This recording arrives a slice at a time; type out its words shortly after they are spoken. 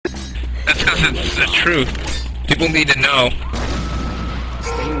That's because it's the truth. People need to know.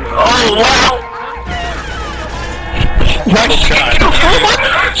 Oh, wow! Nice shot.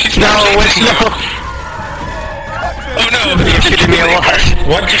 She's No, wait, no. Oh no! You're shooting me a lot.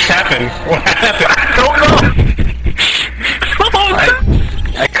 What just happened? What happened? I don't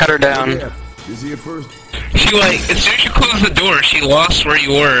know! I cut her down. Is he at first? She like, as soon as you closed the door, she lost where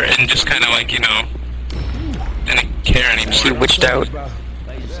you were and just kind of like, you know, didn't care anymore. She witched out.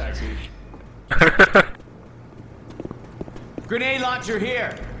 Grenade launcher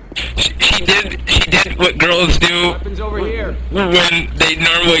here. She did what girls do Weapons over here. when they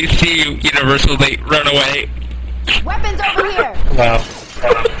normally see Universal, they run away. Weapons over here! Wow.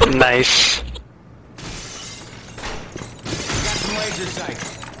 Nice. Got some laser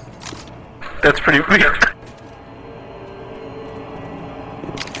sights. That's pretty weird.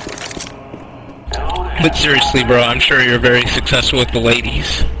 But seriously, bro, I'm sure you're very successful with the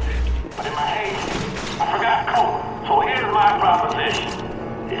ladies. But in my haste, I forgot code. So here's my proposition.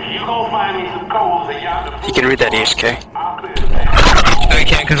 If you go find me some codes at yonder You can read that, HK. I'll clear the path. No, you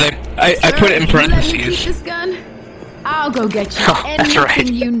can't, because I put it in Sir, you let me keep parentheses. this gun? I'll go get you Oh, that's anything right.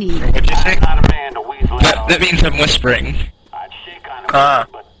 you need. What'd you say? I'm not a man to weasel out. That means I'm whispering. I'd shake on Ah.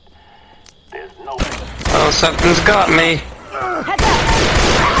 it, but there's no... Oh, something's got me. Heads up!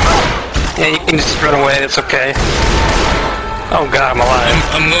 Yeah, you can just run away, it's okay. Oh god, I'm alive.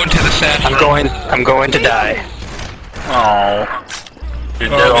 I'm going to the staff room. I'm going to die. Oh. You're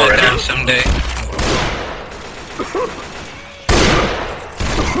dead Oh, I'll already. die someday.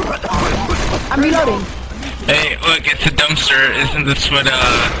 I'm reloading. Hey, look, it's a dumpster. Isn't this what,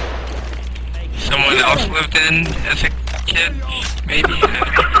 someone else lived in as a kid? Maybe?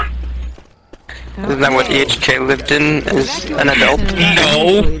 Isn't that what EHK lived in as an adult?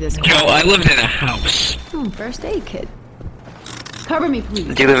 No. No, I lived in a house. First aid kit. Cover me,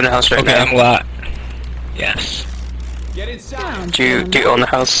 please. Do you live in a house right Okay, now? I'm a lot. Yes. Get inside. Do you own the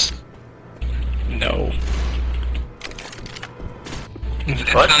house? No.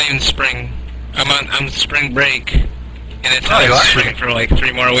 It's not even spring. I'm on spring break, and it's Oh, you not are? spring for like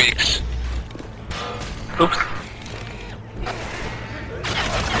 3 more weeks. Oops.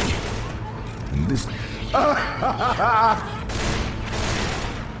 This...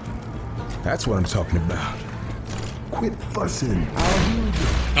 That's what I'm talking about. Quit fussing.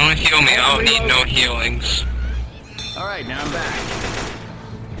 Don't heal me. I don't need no healings. Alright, now I'm back.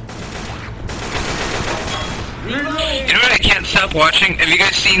 You know what I can't stop watching? Have you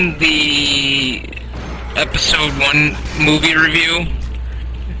guys seen the episode 1 movie review?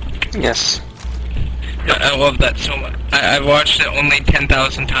 Yes. I love that so much. I've watched it only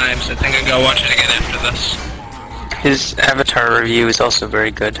 10,000 times. I think I'm gonna watch it again after this. His Avatar review is also very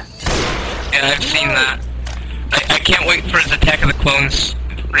good. Yeah, I've seen that. I can't wait for his Attack of the Clones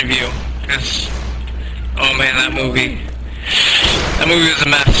review, because, oh man, that movie was a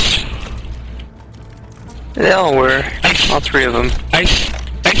mess. They all were. All 3 of them. I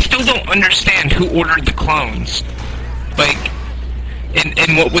still don't understand who ordered the clones. Like,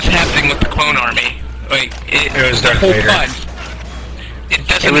 and what was happening with the clone army. Like, it was the Darth whole Vader. plot. It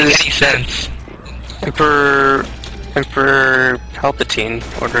doesn't It make was any sense. Emperor Palpatine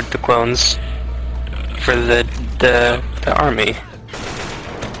ordered the clones for the army.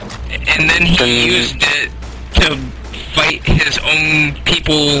 And then he used it to fight his own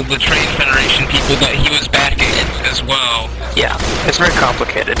people, the Trade Federation people that he was backing as well. Yeah, it's very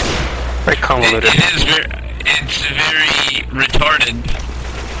complicated. Very convoluted. It's very retarded.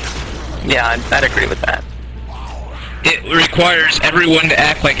 Yeah, I'd agree with that. It requires everyone to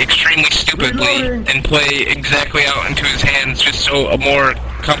act like extremely stupidly and play exactly out into his hands just so a more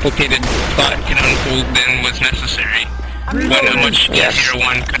complicated plot can unfold than was necessary. When a much easier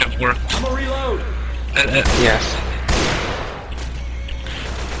one could have worked. I'm gonna reload. Yes.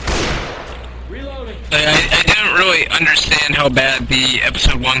 Reloading. I didn't really understand how bad the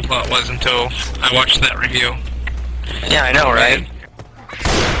episode 1 plot was until I watched that review. Yeah, I know, right?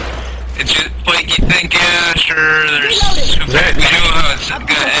 It's just like you think, yeah, sure, we know how it's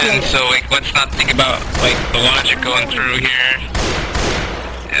gonna end, so like let's not think about like the logic going through here.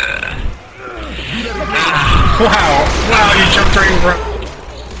 Wow, you jumped right in front.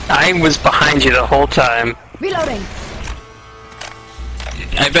 I was behind you the whole time. Reloading.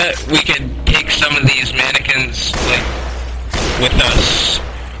 I bet we could take some of these mannequins like with us,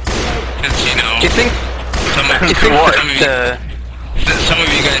 cause you know. Do you think? Some of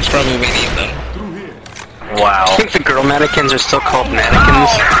you guys probably need them. Wow. Do you think the girl mannequins are still called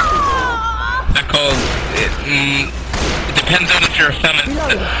mannequins? They're called. It depends on if you're a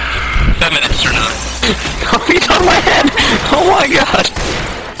feminist or not. Oh, he's on my head! Oh my god!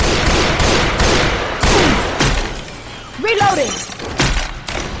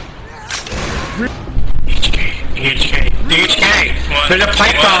 There's a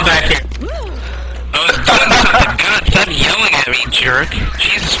pipe bomb back here. I was doing something. God, stop yelling at me, jerk.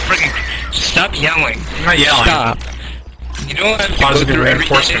 Jesus freaking... Stop yelling. I'm not yelling. Stop. You don't have to go Positive through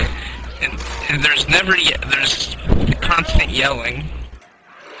reinforcement. everything. And there's never... There's constant yelling.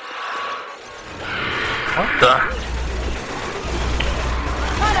 What the?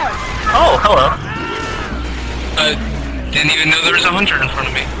 Oh, hello. Didn't even know there was a hunter in front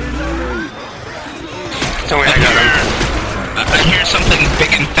of me. Don't worry, I got him. I hear something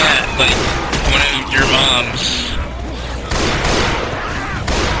big and fat, like one of your moms.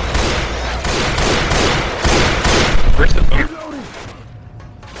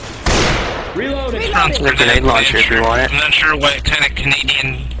 Reloading. Sounds There's a grenade launcher if you want it. I'm not sure what kind of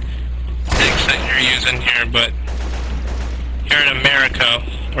Canadian accent you're using here, but here in America,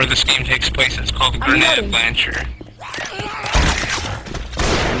 where this game takes place, it's called a grenade launcher.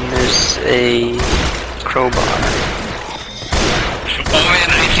 And there's a crowbar. Oh man,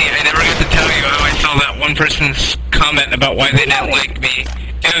 I see. I never got to tell you how I saw that one person's comment about why they didn't like me.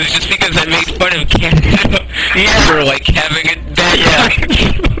 It was just because I made fun of Canada for like having a bad time.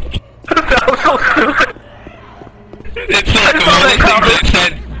 That was so stupid. It's like of all the things I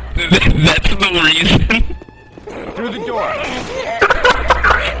said, that's the reason. Through the door.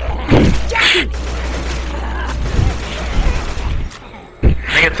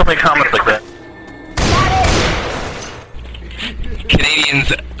 I get so many comments like that. Canadians,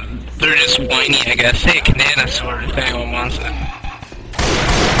 they're just whiny, I guess. Hey, Canada sword if anyone wants it.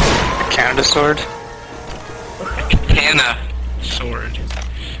 Canada sword? Katana sword.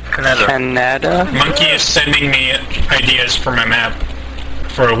 Canada? Monkey is sending me ideas for my map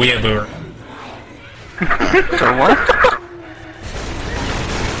for a weeaboo. For what?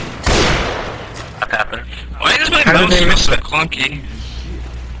 What happened? Why does my How did mouse they feel miss so it? clunky?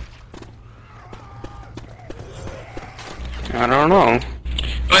 I don't know.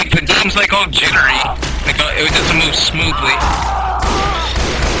 Like, the game's like all jittery. Like, it doesn't move smoothly.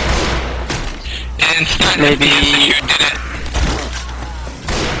 And instead, Maybe- you did it.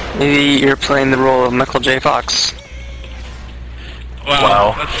 Maybe you're playing the role of Michael J. Fox. Wow.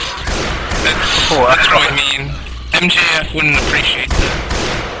 Wow. That's really mean. MJF wouldn't appreciate that.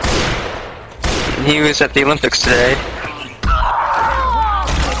 He was at the Olympics today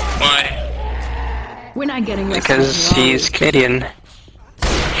Why? We're not getting this. because he's Canadian.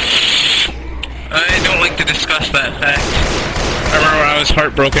 I don't like to discuss that fact. I remember I was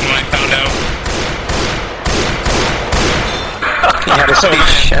heartbroken when I found out. He had a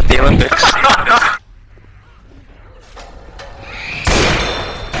speech at the Olympics.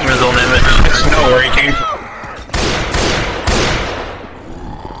 His own image. It's know where he came from.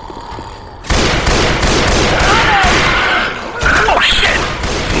 Oh shit!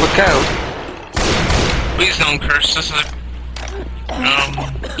 Look out. Please don't curse. This is a...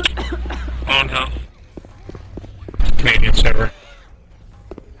 Oh no. Canadian server.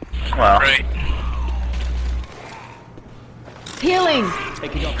 Wow. Right. Healing.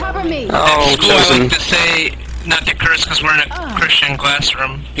 Cover me. Oh, At school, I chosen. like to say not to curse because we're in a Christian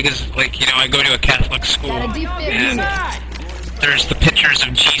classroom. Because, like, you know, I go to a Catholic school. Got a defib And unit. there's the pictures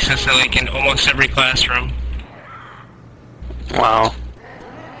of Jesus, like, in almost every classroom. Wow.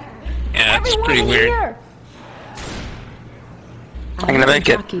 Yeah, it's Everyone pretty in weird. here. I'm gonna make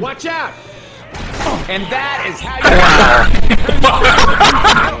it. Jockey. Watch out. And that is how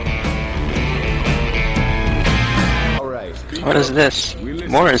you... All right. What is this?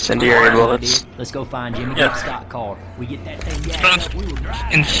 More incendiary bullets. Let's go find Jimmy. Yeah. Get a stock car. We get that thing It's gassed up. We will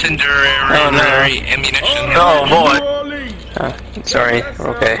drive. incendiary Oh, no. ammunition. Oh boy. Sorry.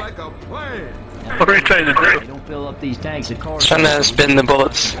 Okay. What are you trying to do? They don't fill up these tanks of cars. Trying to spin the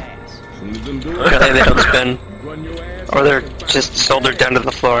bullets. Pass. Apparently they don't spin. Or they're just soldered down to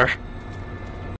the floor.